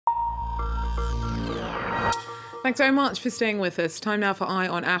Thanks very much for staying with us. Time now for Eye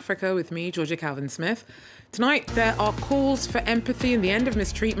on Africa with me, Georgia Calvin-Smith. Tonight, there are calls for empathy and the end of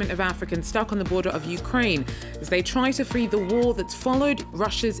mistreatment of Africans stuck on the border of Ukraine as they try to flee the war that's followed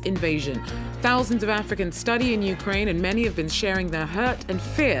Russia's invasion. Thousands of Africans study in Ukraine and many have been sharing their hurt and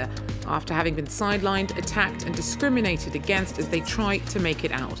fear after having been sidelined, attacked and discriminated against as they try to make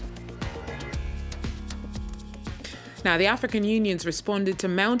it out. Now, the African Union's responded to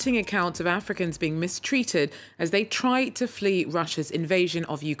mounting accounts of Africans being mistreated as they try to flee Russia's invasion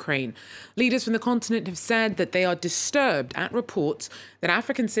of Ukraine. Leaders from the continent have said that they are disturbed at reports that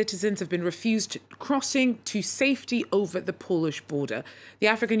African citizens have been refused crossing to safety over the Polish border. The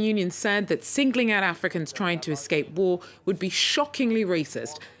African Union said that singling out Africans trying to escape war would be shockingly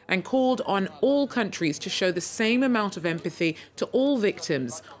racist and called on all countries to show the same amount of empathy to all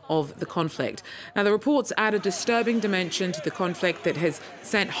victims of the conflict. Now, the reports add a disturbing dimension to the conflict that has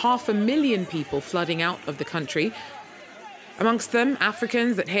sent 500,000 people flooding out of the country. Amongst them,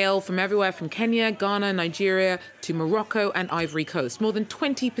 Africans that hail from everywhere from Kenya, Ghana, Nigeria to Morocco and Ivory Coast. More than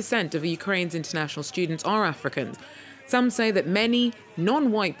 20% of Ukraine's international students are Africans. Some say that many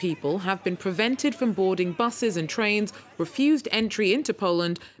non-white people have been prevented from boarding buses and trains, refused entry into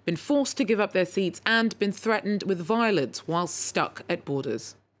Poland, been forced to give up their seats and been threatened with violence while stuck at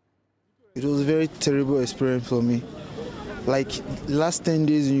borders. It was a very terrible experience for me. Like, last 10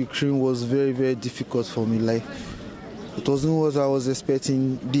 days in Ukraine was very, very difficult for me. Like, it wasn't what I was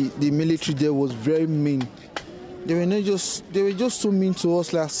expecting. The military there was very mean. They were just so mean to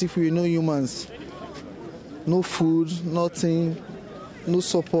us, like as if we were no humans. No food, nothing, no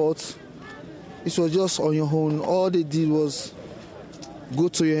support. It was just on your own. All they did was go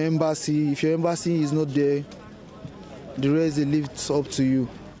to your embassy. If your embassy is not there, the rest they leave it up to you.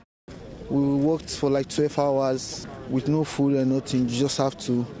 We worked for like 12 hours with no food and nothing. You just have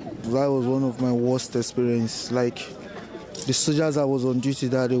to. That was one of my worst experiences. Like, the soldiers that was on duty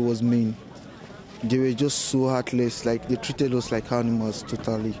that day was mean. They were just so heartless. Like, they treated us like animals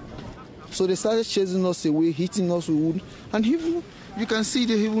totally. So they started chasing us away, hitting us with wood. And even, you can see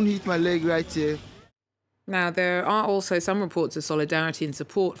they even hit my leg right here. Now, there are also some reports of solidarity and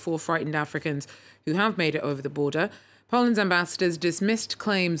support for frightened Africans who have made it over the border. Poland's ambassadors dismissed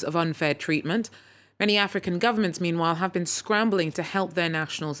claims of unfair treatment. Many African governments, meanwhile, have been scrambling to help their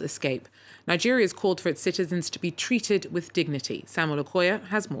nationals escape. Nigeria has called for its citizens to be treated with dignity. Samuel Okoye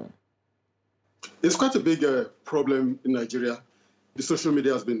has more. It's quite a big problem in Nigeria. The social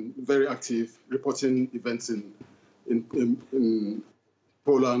media has been very active, reporting events in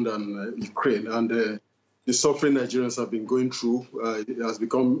Poland and Ukraine. And the suffering Nigerians have been going through, it has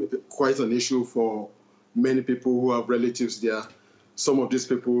become quite an issue for many people who have relatives there. Some of these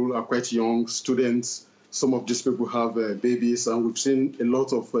people are quite young, students. Some of these people have babies. And we've seen a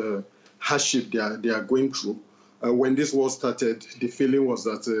lot of hardship they are going through. When this war started, the feeling was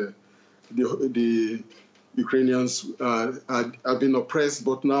that the Ukrainians have been oppressed,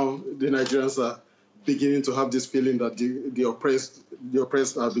 but now the Nigerians are beginning to have this feeling that the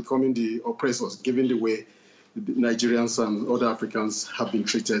oppressed are becoming the oppressors, given the way the Nigerians and other Africans have been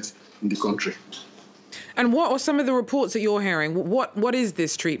treated in the country. And what are some of the reports that you're hearing? What is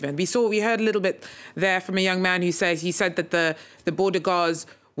this treatment? We heard a little bit there from a young man who said that the border guards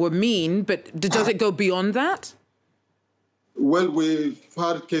were mean, but does it go beyond that? Well, we've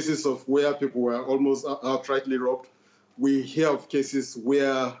had cases of where people were almost outrightly robbed. We hear of cases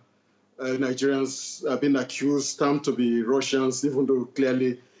where Nigerians have been accused, termed to be Russians, even though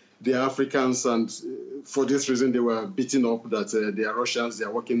clearly they are Africans, and for this reason they were beaten up that they are Russians, they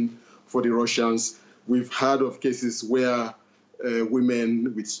are working for the Russians. We've heard of cases where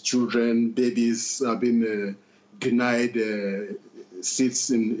women with children, babies, have been denied seats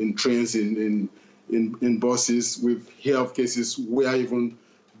in trains, in buses. We've heard of cases where even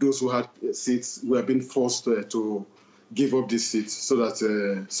those who had seats were being forced to give up these seats so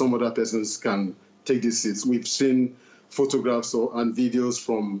that some other persons can take these seats. We've seen photographs and videos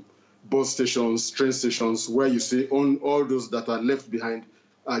from bus stations, train stations, where you see all those that are left behind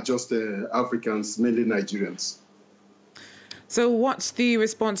are just Africans, mainly Nigerians. So what's the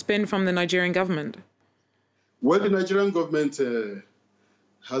response been from the Nigerian government? Well, the Nigerian government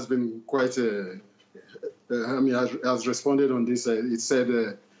has been quite... has responded on this. It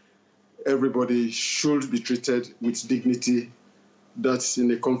said everybody should be treated with dignity. That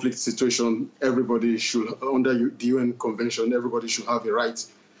in a conflict situation, everybody should, under the UN Convention, everybody should have a right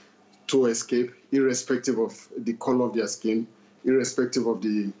to escape, irrespective of the color of their skin, irrespective of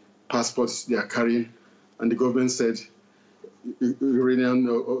the passports they are carrying. And the government said Iranian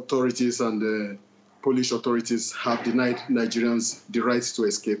authorities and Polish authorities have denied Nigerians the right to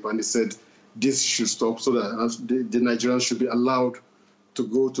escape. And they said this should stop so that the Nigerians should be allowed to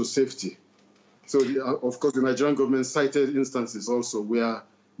go to safety. So, of course, the Nigerian government cited instances also where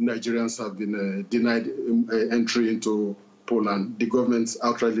Nigerians have been denied entry into Poland. The government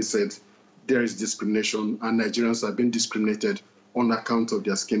outrightly said there is discrimination and Nigerians have been discriminated on account of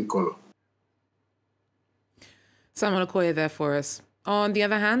their skin color. Simon Okoye there for us. On the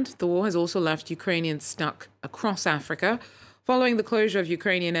other hand, the war has also left Ukrainians stuck across Africa. Following the closure of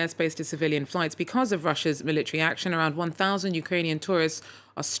Ukrainian airspace to civilian flights because of Russia's military action, around 1,000 Ukrainian tourists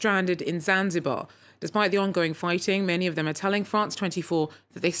are stranded in Zanzibar. Despite the ongoing fighting, many of them are telling France 24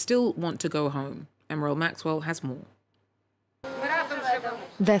 that they still want to go home. Emerald Maxwell has more.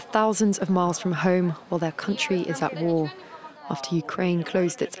 They're thousands of miles from home while their country is at war. After Ukraine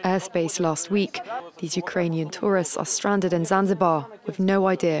closed its airspace last week, these Ukrainian tourists are stranded in Zanzibar with no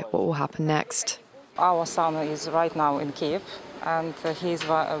idea what will happen next. Our son is right now in Kiev, and he's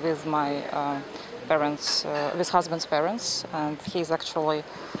with my parents, with husband's parents, and he's actually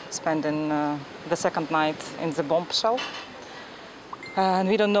spending the second night in the bomb shell. And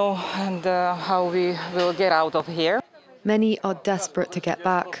we don't know how we will get out of here. Many are desperate to get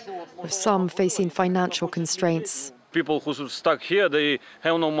back, with some facing financial constraints. People who are stuck here, they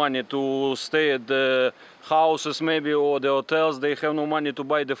have no money to stay at the houses maybe or the hotels. They have no money to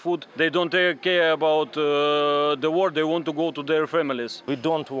buy the food. They don't care about the war. They want to go to their families. We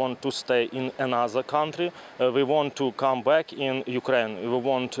don't want to stay in another country. We want to come back in Ukraine. We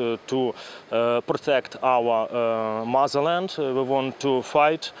want to protect our motherland. We want to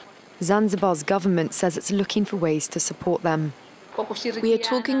fight. Zanzibar's government says it's looking for ways to support them. We are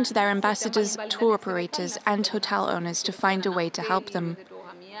talking to their ambassadors, tour operators and hotel owners to find a way to help them.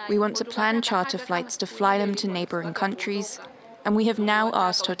 We want to plan charter flights to fly them to neighbouring countries, and we have now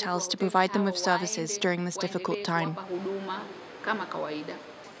asked hotels to provide them with services during this difficult time.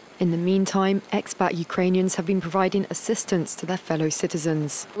 In the meantime, expat Ukrainians have been providing assistance to their fellow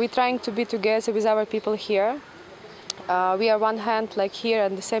citizens. We're trying to be together with our people here. We are one hand like here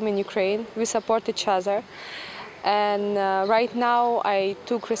and the same in Ukraine. We support each other. And right now I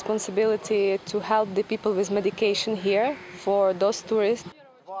took responsibility to help the people with medication here for those tourists.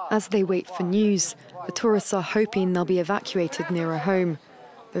 As they wait for news, the tourists are hoping they'll be evacuated nearer home,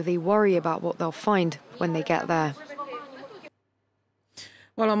 though they worry about what they'll find when they get there.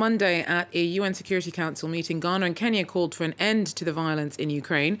 Well, on Monday at a UN Security Council meeting, Ghana and Kenya called for an end to the violence in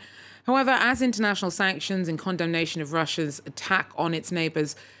Ukraine. However, as international sanctions and condemnation of Russia's attack on its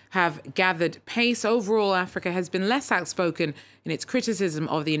neighbours have gathered pace, overall Africa has been less outspoken in its criticism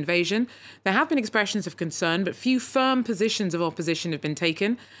of the invasion. There have been expressions of concern, but few firm positions of opposition have been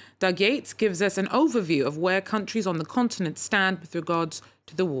taken. Doug Yates gives us an overview of where countries on the continent stand with regards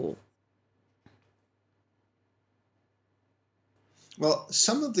to the war. Well,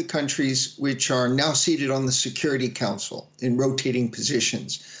 some of the countries which are now seated on the Security Council in rotating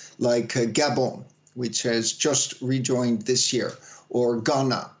positions, like Gabon, which has just rejoined this year, or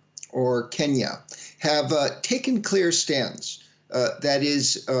Ghana, or Kenya, have taken clear stands, that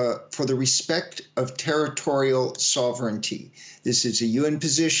is, for the respect of territorial sovereignty. This is a UN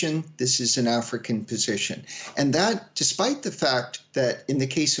position, this is an African position. And that, despite the fact that in the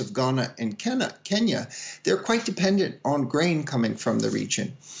case of Ghana and Kenya, they're quite dependent on grain coming from the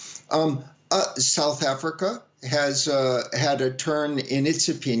region. South Africa has had a turn in its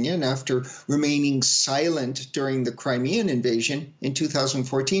opinion after remaining silent during the Crimean invasion in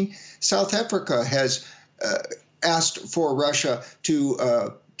 2014. South Africa has asked for Russia to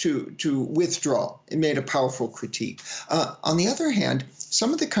withdraw. It made a powerful critique. On the other hand,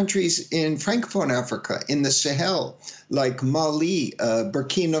 some of the countries in Francophone Africa, in the Sahel, like Mali,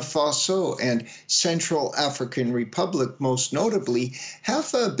 Burkina Faso, and Central African Republic, most notably, have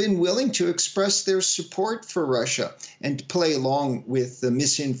been willing to express their support for Russia and play along with the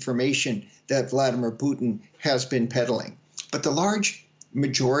misinformation that Vladimir Putin has been peddling. But the large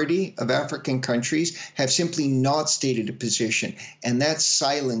majority of African countries have simply not stated a position, and that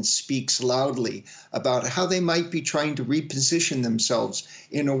silence speaks loudly about how they might be trying to reposition themselves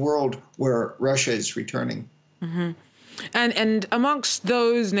in a world where Russia is returning. Mm-hmm. And amongst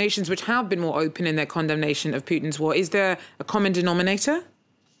those nations which have been more open in their condemnation of Putin's war, is there a common denominator?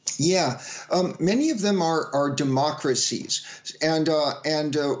 Yeah, many of them are democracies, and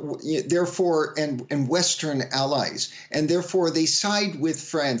therefore Western allies, and therefore they side with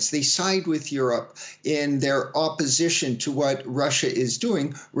France, they side with Europe in their opposition to what Russia is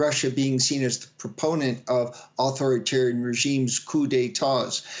doing. Russia being seen as the proponent of authoritarian regimes, coups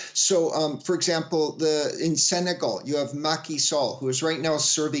d'états. So, for example, in Senegal, you have Macky Sall, who is right now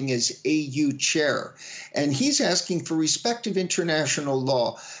serving as AU chair, and he's asking for respect of international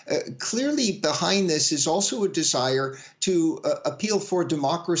law. Clearly behind this is also a desire to appeal for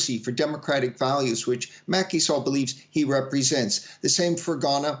democracy, for democratic values, which Macky Sall believes he represents. The same for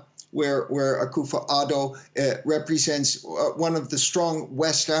Ghana, where Akufo-Addo represents one of the strong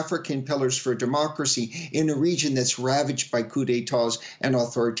West African pillars for democracy in a region that's ravaged by coups d'etats and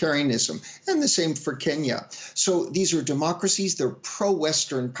authoritarianism. And the same for Kenya. So these are democracies, they're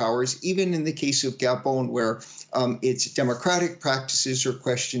pro-Western powers, even in the case of Gabon, where its democratic practices are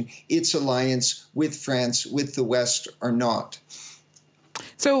questioned, its alliance with France, with the West, are not.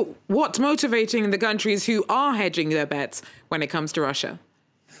 So what's motivating the countries who are hedging their bets when it comes to Russia?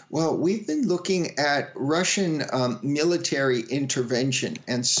 Well, we've been looking at Russian military intervention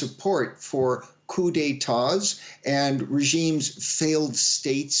and support for coups d'etats and regimes, failed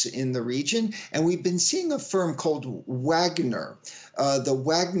states in the region. And we've been seeing a firm called Wagner, the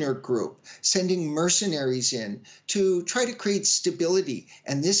Wagner Group, sending mercenaries in to try to create stability.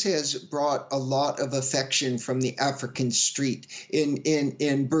 And this has brought a lot of affection from the African street in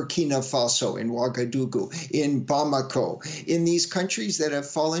Burkina Faso, in Ouagadougou, in Bamako, in these countries that have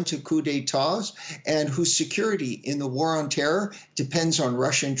fallen to coups d'etats and whose security in the war on terror depends on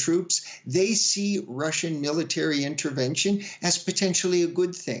Russian troops. They see Russian military intervention as potentially a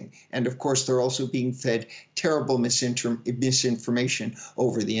good thing. And of course, they're also being fed terrible misinformation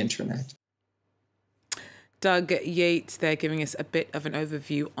over the internet. Doug Yates there giving us a bit of an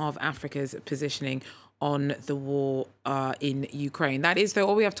overview of Africa's positioning on the war in Ukraine. That is, though,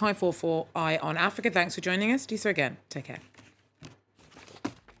 all we have time for Eye on Africa. Thanks for joining us. Do so again. Take care.